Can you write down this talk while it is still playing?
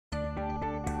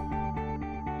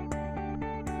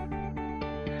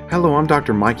Hello, I'm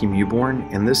Dr. Mikey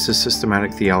Mewborn, and this is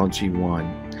Systematic Theology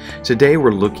 1. Today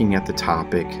we're looking at the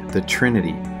topic, the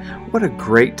Trinity. What a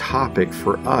great topic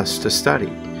for us to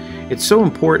study. It's so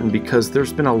important because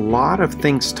there's been a lot of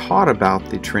things taught about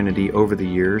the Trinity over the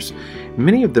years.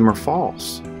 Many of them are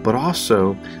false, but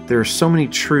also there are so many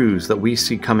truths that we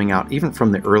see coming out even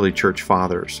from the early church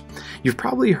fathers. You've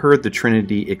probably heard the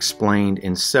Trinity explained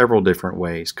in several different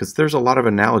ways because there's a lot of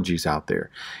analogies out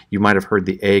there. You might have heard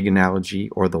the egg analogy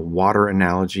or the water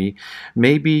analogy.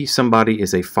 Maybe somebody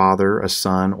is a father, a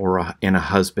son, or a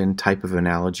husband type of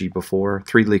analogy before,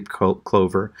 three-leaf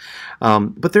clover.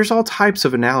 But there's all types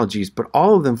of analogies, but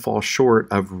all of them fall short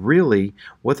of really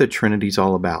what the Trinity is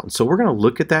all about. And so we're going to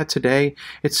look at that today.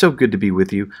 It's so good to be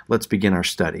with you. Let's begin our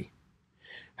study.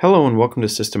 Hello and welcome to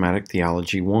Systematic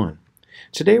Theology 1.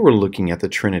 Today we're looking at the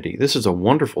Trinity. This is a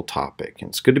wonderful topic and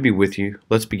it's good to be with you.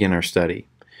 Let's begin our study.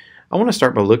 I want to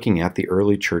start by looking at the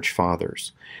early church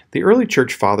fathers. The early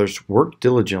church fathers worked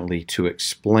diligently to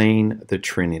explain the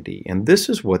Trinity, and this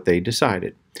is what they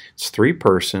decided. It's three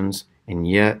persons and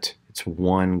yet it's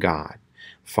one God.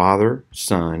 Father,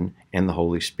 Son, and the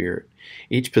Holy Spirit,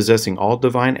 each possessing all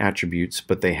divine attributes,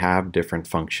 but they have different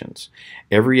functions.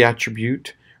 Every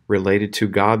attribute related to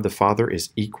God the Father is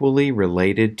equally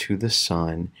related to the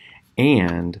Son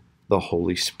and the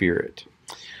Holy Spirit.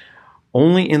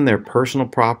 Only in their personal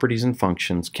properties and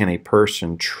functions can a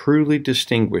person truly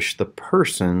distinguish the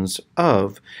persons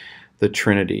of the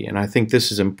Trinity. And I think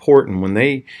this is important. When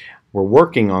they were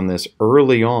working on this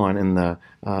early on in the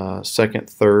 2nd,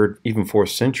 3rd, even 4th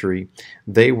century,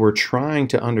 they were trying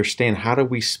to understand how do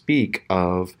we speak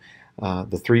of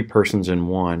the three persons in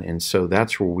one. And so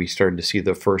that's where we started to see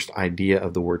the first idea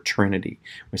of the word Trinity.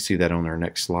 We see that on our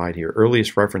next slide here.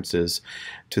 Earliest references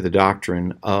to the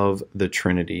doctrine of the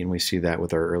Trinity, and we see that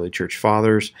with our early church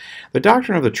fathers. The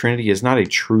doctrine of the Trinity is not a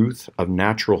truth of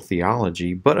natural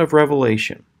theology, but of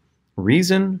revelation.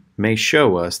 Reason may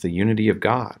show us the unity of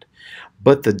God,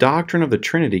 but the doctrine of the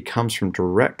Trinity comes from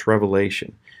direct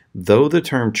revelation. Though the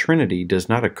term Trinity does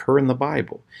not occur in the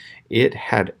Bible, it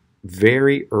had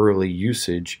very early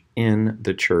usage in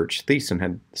the church. Thiessen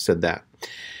had said that.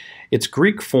 Its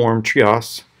Greek form,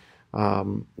 trios,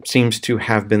 seems to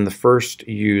have been the first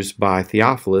used by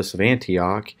Theophilus of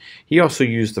Antioch. He also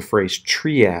used the phrase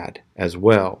triad as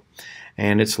well,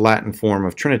 and its Latin form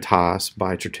of Trinitas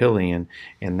by Tertullian,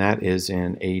 and that is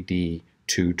in AD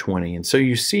 220. And so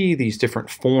you see these different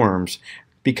forms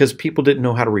because people didn't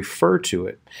know how to refer to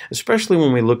it, especially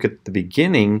when we look at the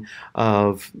beginning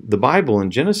of the Bible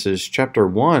in Genesis chapter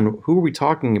 1. Who are we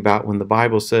talking about when the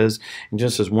Bible says in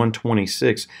Genesis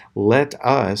 1:26, let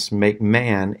us make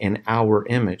man in our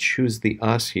image? Who's the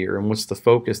us here, and what's the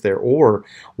focus there? Or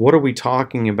what are we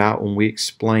talking about when we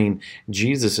explain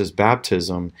Jesus'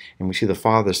 baptism and we see the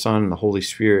Father, the Son, and the Holy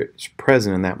Spirit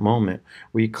present in that moment?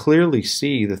 We clearly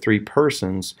see the three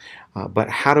persons, but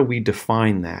how do we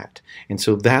define that? And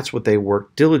so that's what they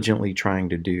work diligently trying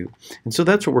to do. And so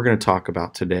that's what we're going to talk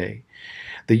about today.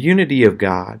 The unity of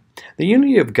God. The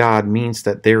unity of God means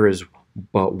that there is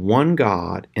but one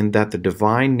God and that the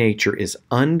divine nature is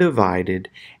undivided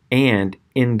and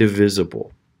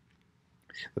indivisible.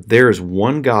 There is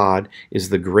one God is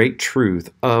the great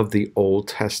truth of the Old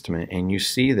Testament, and you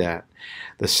see that.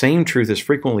 The same truth is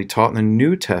frequently taught in the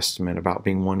New Testament about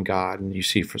being one God, and you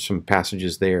see for some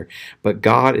passages there. But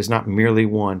God is not merely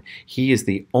one. He is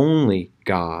the only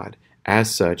God.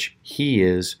 As such, He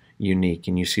is unique,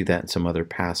 and you see that in some other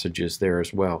passages there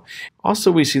as well.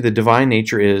 Also, we see the divine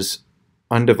nature is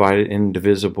undivided and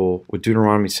indivisible with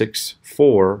Deuteronomy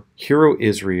 6:4, Hear, O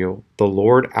Israel, the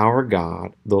Lord our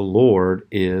God, the Lord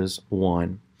is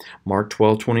one. Mark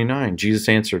 12:29, Jesus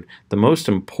answered, the most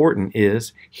important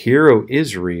is, Hear, O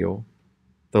Israel,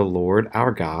 the Lord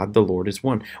our God, the Lord is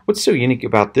one. What's so unique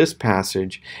about this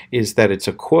passage is that it's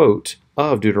a quote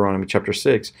of Deuteronomy chapter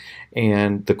 6,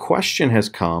 and the question has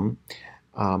come,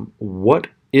 what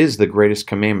is the greatest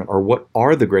commandment, or what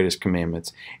are the greatest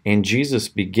commandments? And Jesus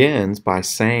begins by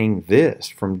saying this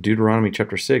from Deuteronomy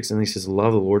chapter 6, and he says,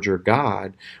 love the Lord your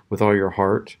God with all your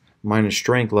heart, mind, and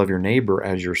strength. Love your neighbor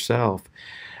as yourself.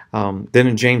 Then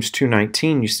in James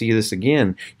 2:19, you see this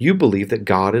again. You believe that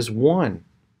God is one.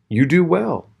 You do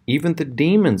well. Even the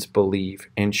demons believe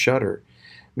and shudder.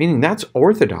 Meaning that's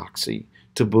orthodoxy,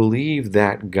 to believe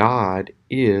that God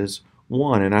is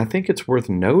one. And I think it's worth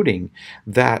noting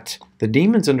that the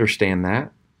demons understand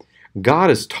that. God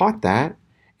has taught that,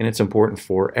 and it's important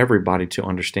for everybody to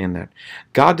understand that.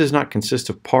 God does not consist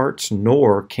of parts,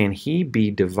 nor can He be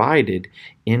divided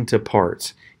into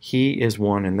parts. He is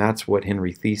one, and that's what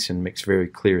Henry Thiessen makes very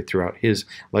clear throughout his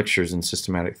lectures in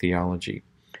systematic theology.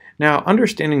 Now,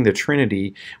 understanding the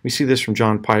Trinity, we see this from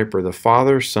John Piper. The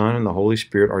Father, Son, and the Holy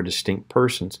Spirit are distinct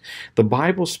persons. The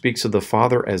Bible speaks of the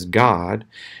Father as God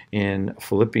in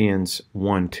Philippians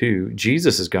 1:2.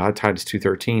 Jesus is God, Titus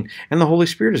 2:13, and the Holy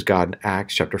Spirit is God in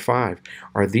Acts chapter 5.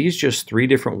 Are these just three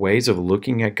different ways of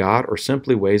looking at God, or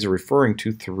simply ways of referring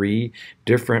to three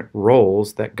different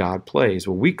roles that God plays?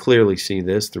 Well, we clearly see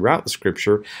this throughout the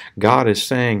Scripture. God is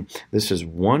saying this is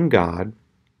one God,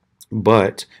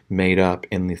 but made up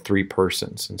in the three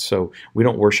persons. And so we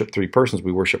don't worship three persons,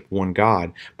 we worship one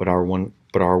God, but our one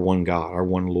God, our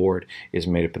one Lord, is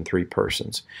made up in three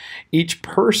persons. Each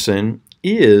person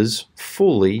is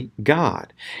fully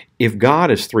God. If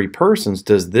God is three persons,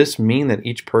 does this mean that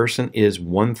each person is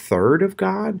 1/3 of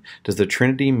God? Does the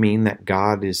Trinity mean that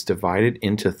God is divided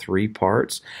into three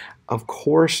parts? Of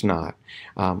course not.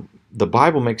 The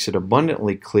Bible makes it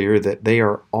abundantly clear that they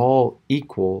are all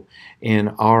equal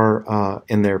in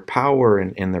their power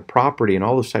and in their property and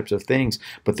all those types of things,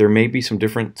 but there may be some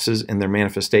differences in their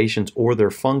manifestations or their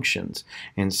functions,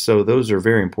 and so those are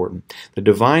very important. The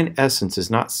divine essence is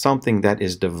not something that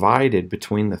is divided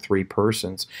between the three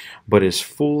persons, but is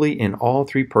fully in all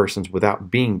three persons without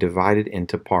being divided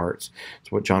into parts.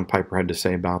 That's what John Piper had to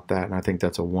say about that, and I think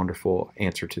that's a wonderful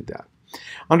answer to that.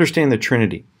 Understand the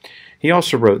Trinity. He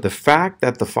also wrote, the fact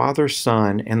that the Father,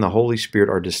 Son, and the Holy Spirit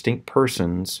are distinct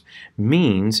persons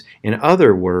means, in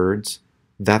other words,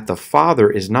 that the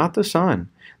Father is not the Son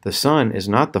is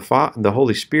not the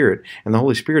Holy Spirit, and the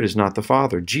Holy Spirit is not the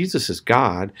Father. Jesus is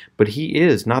God, but He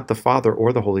is not the Father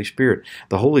or the Holy Spirit.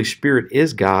 The Holy Spirit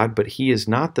is God, but He is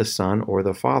not the Son or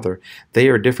the Father. They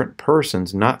are different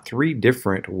persons, not three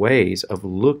different ways of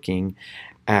looking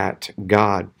at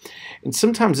God. And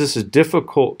sometimes this is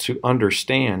difficult to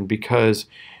understand because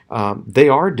they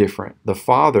are different. The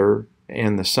Father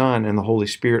and the Son and the Holy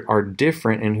Spirit are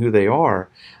different in who they are.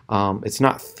 It's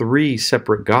not three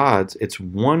separate gods, it's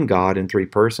one God in three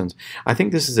persons. I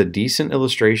think this is a decent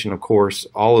illustration. Of course,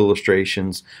 all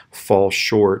illustrations fall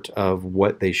short of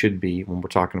what they should be when we're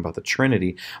talking about the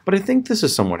Trinity, but I think this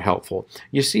is somewhat helpful.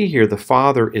 You see here, the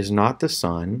Father is not the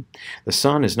Son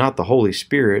is not the Holy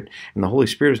Spirit, and the Holy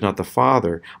Spirit is not the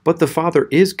Father, but the Father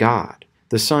is God.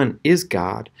 The Son is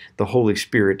God, the Holy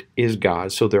Spirit is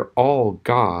God. So they're all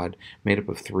God, made up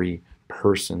of three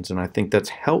persons. And I think that's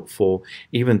helpful,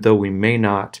 even though we may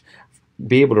not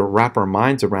be able to wrap our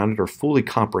minds around it or fully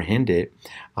comprehend it.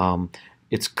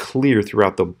 It's clear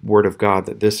throughout the Word of God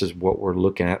that this is what we're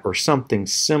looking at, or something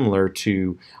similar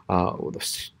to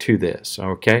this.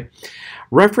 Okay?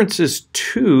 References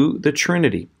to the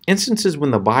Trinity. Instances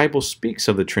when the Bible speaks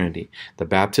of the Trinity. The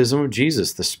baptism of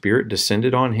Jesus, the Spirit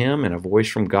descended on Him, and a voice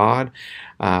from God,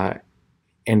 out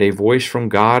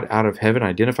of heaven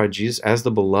identified Jesus as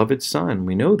the beloved Son.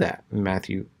 We know that in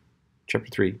Matthew chapter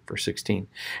 3, verse 16.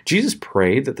 Jesus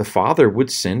prayed that the Father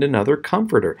would send another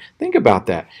comforter. Think about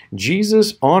that.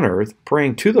 Jesus on earth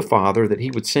praying to the Father that He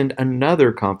would send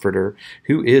another comforter,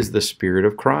 who is the Spirit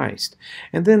of Christ.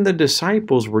 And then the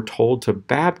disciples were told to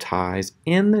baptize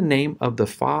in the name of the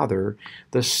Father,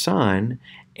 the Son,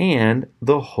 and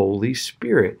the Holy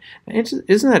Spirit.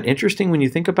 Isn't that interesting when you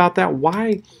think about that?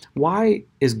 Why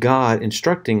is God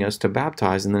instructing us to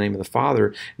baptize in the name of the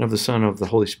Father and of the Son and of the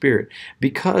Holy Spirit?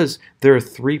 Because there are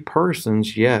three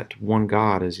persons, yet one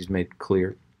God, as He's made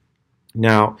clear.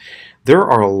 Now, there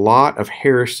are a lot of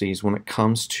heresies when it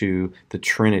comes to the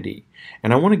Trinity.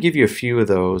 And I want to give you a few of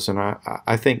those, and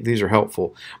I think these are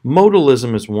helpful.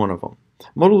 Modalism is one of them.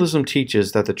 Modalism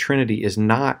teaches that the Trinity is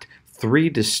not three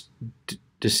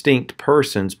distinct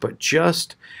persons, but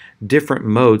just different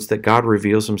modes that God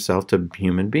reveals Himself to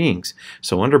human beings.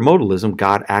 So under modalism,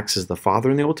 God acts as the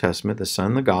Father in the Old Testament, the Son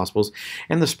in the Gospels,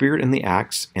 and the Spirit in the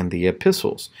Acts and the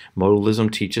Epistles.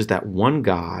 Modalism teaches that one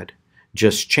God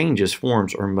just changes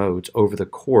forms or modes over the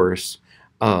course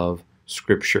of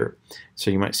Scripture.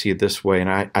 So you might see it this way,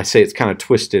 and I say it's kind of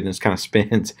twisted and it's kind of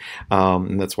spins,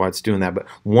 and that's why it's doing that. But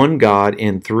one God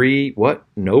in three,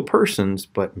 no persons,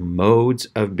 but modes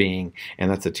of being,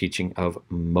 and that's the teaching of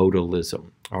modalism.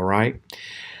 All right.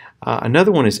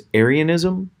 Another one is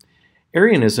Arianism.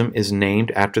 Arianism is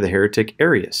named after the heretic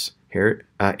Arius.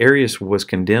 Arius was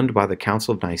condemned by the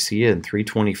Council of Nicaea in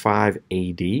 325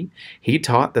 AD. He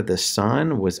taught that the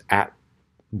Son was at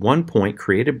one point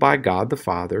created by God the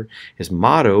Father. His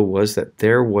motto was that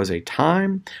there was a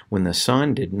time when the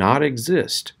Son did not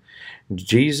exist.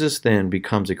 Jesus then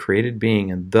becomes a created being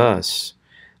and thus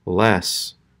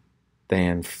less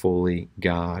than fully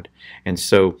God. And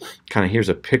so kind of here's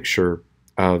a picture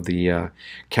of the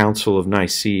Council of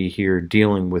Nicaea here,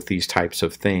 dealing with these types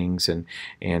of things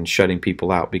and shutting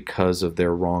people out because of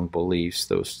their wrong beliefs,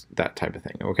 that type of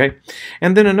thing. Okay,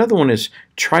 and then another one is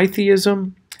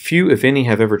tritheism. Few, if any,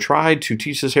 have ever tried to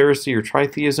teach this heresy or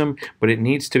tritheism, but it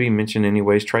needs to be mentioned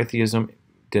anyways. Tritheism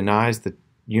denies the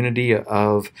unity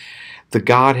of the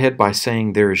Godhead by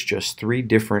saying there is just three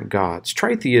different gods.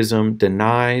 Tritheism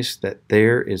denies that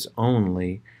there is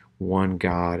only one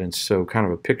God, and so kind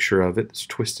of a picture of it that's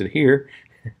twisted here.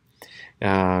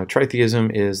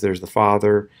 Tritheism is there's the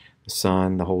Father, the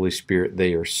Son, the Holy Spirit.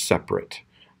 They are separate.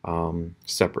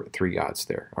 Separate three gods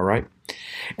there, all right?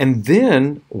 And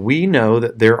then we know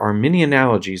that there are many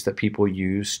analogies that people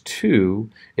use to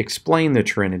explain the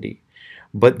Trinity,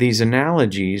 but these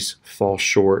analogies fall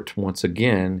short, once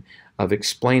again, of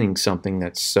explaining something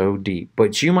that's so deep.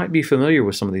 But you might be familiar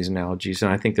with some of these analogies,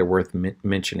 and I think they're worth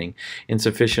mentioning.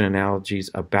 Insufficient analogies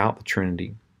about the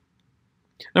Trinity.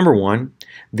 Number one,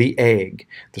 the egg.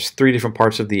 There's three different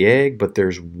parts of the egg, but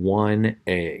there's one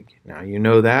egg. Now you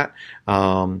know that.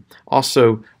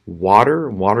 Also, water.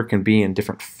 Water can be in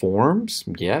different forms,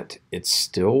 yet it's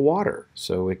still water.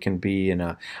 So it can be in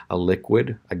a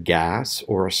liquid, a gas,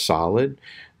 or a solid,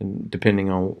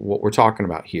 depending on what we're talking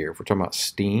about here. If we're talking about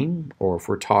steam, or if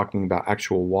we're talking about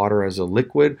actual water as a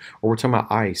liquid, or we're talking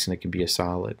about ice and it can be a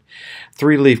solid.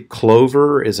 Three-leaf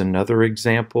clover is another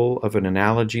example of an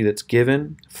analogy that's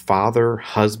given. Father,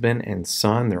 husband, and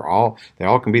son, they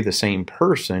all can be the same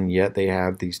person, yet they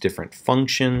have these different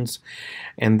functions.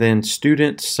 And then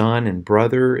student, son, and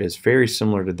brother is very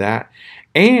similar to that.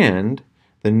 And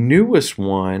the newest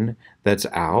one that's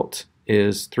out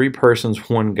is three persons,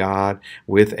 one God,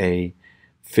 with a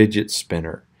fidget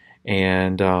spinner.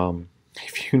 And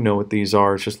if you know what these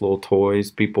are, it's just little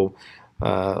toys people,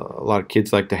 a lot of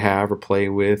kids like to have or play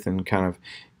with, and kind of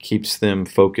keeps them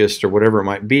focused or whatever it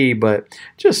might be. But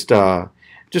just kind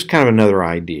of another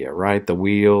idea, right? The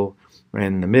wheel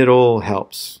in the middle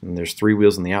helps, and there's three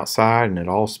wheels on the outside, and it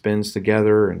all spins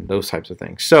together, and those types of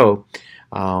things. So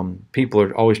people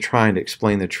are always trying to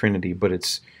explain the Trinity, but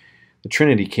the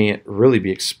Trinity can't really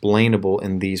be explainable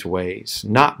in these ways,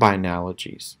 not by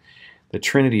analogies. The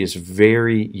Trinity is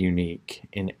very unique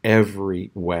in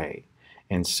every way,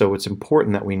 and so it's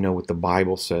important that we know what the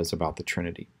Bible says about the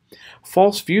Trinity.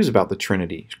 False views about the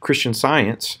Trinity. Christian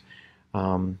Science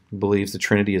believes the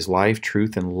Trinity is life,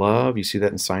 truth, and love. You see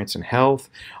that in Science and Health.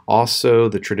 Also,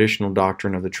 the traditional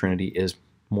doctrine of the Trinity is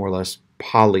more or less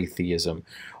polytheism,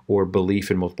 or belief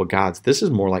in multiple gods. This is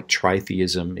more like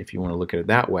tritheism, if you want to look at it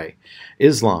that way.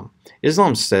 Islam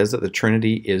says that the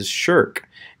Trinity is shirk,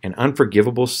 an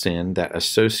unforgivable sin that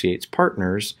associates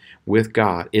partners with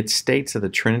God. It states that the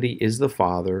Trinity is the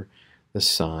Father, the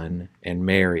Son, and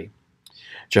Mary.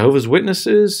 Jehovah's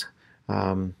Witnesses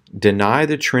deny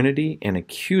the Trinity and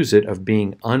accuse it of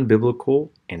being unbiblical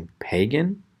and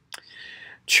pagan.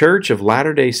 Church of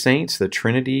Latter-day Saints, the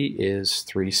Trinity is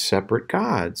three separate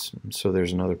gods. So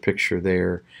there's another picture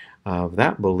there of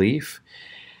that belief.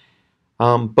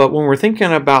 But when we're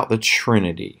thinking about the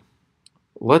Trinity,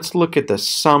 let's look at the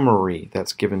summary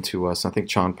that's given to us. I think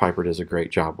John Piper does a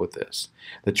great job with this.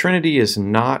 The Trinity is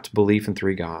not belief in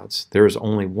three gods. There is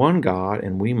only one God,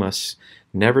 and we must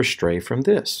never stray from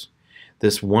this.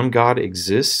 This one God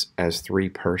exists as three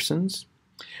persons.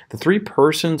 The three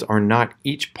persons are not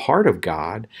each part of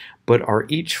God, but are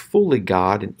each fully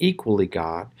God and equally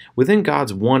God. Within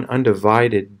God's one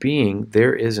undivided being,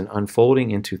 there is an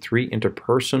unfolding into three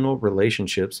interpersonal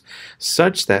relationships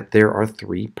such that there are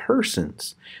three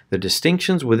persons. The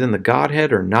distinctions within the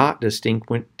Godhead are not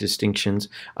distinctions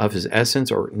of His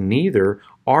essence, or neither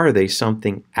are they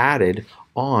something added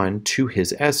on to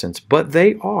His essence, but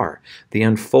they are the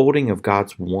unfolding of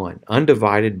God's one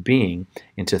undivided being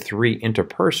into three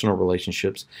interpersonal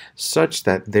relationships such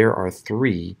that there are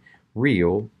three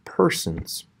real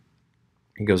persons.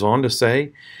 He goes on to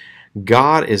say,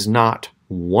 God is not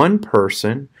one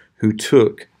person who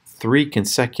took three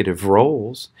consecutive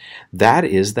roles. That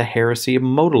is the heresy of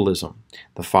modalism.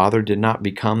 The Father did not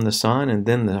become the Son and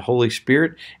then the Holy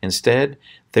Spirit. Instead,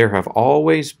 there have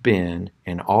always been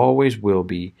and always will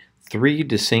be three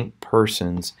distinct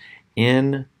persons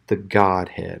in the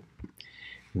Godhead.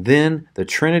 Then the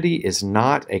Trinity is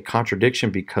not a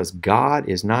contradiction because God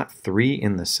is not three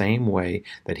in the same way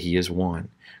that He is one.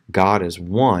 God is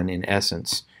one in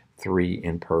essence, three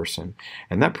in person.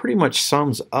 And that pretty much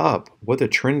sums up what the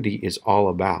Trinity is all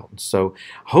about. So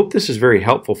I hope this is very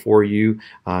helpful for you,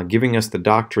 giving us the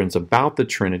doctrines about the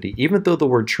Trinity. Even though the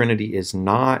word Trinity is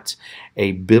not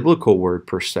a biblical word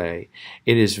per se,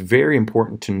 it is very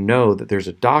important to know that there's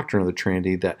a doctrine of the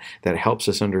Trinity that helps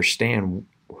us understand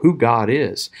who God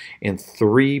is in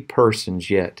three persons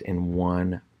yet in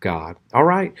one God. All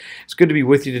right. It's good to be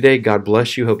with you today. God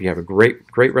bless you. Hope you have a great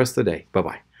rest of the day.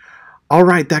 Bye-bye. All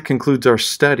right, that concludes our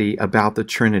study about the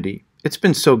Trinity. It's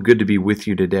been so good to be with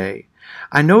you today.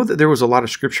 I know that there was a lot of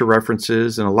scripture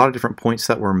references and a lot of different points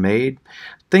that were made,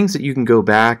 things that you can go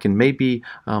back and maybe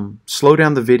slow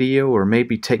down the video or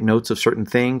maybe take notes of certain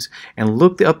things and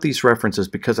look up these references,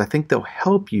 because I think they'll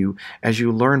help you as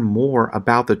you learn more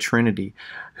about the Trinity.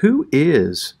 Who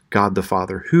is God the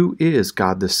Father? Who is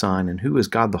God the Son? And who is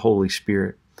God the Holy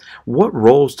Spirit? What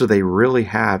roles do they really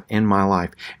have in my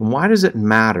life? And why does it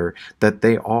matter that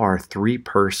they are three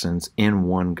persons in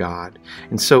one God?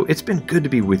 And so it's been good to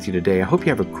be with you today. I hope you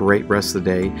have a great rest of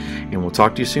the day, and we'll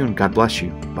talk to you soon. God bless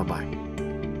you. Bye-bye.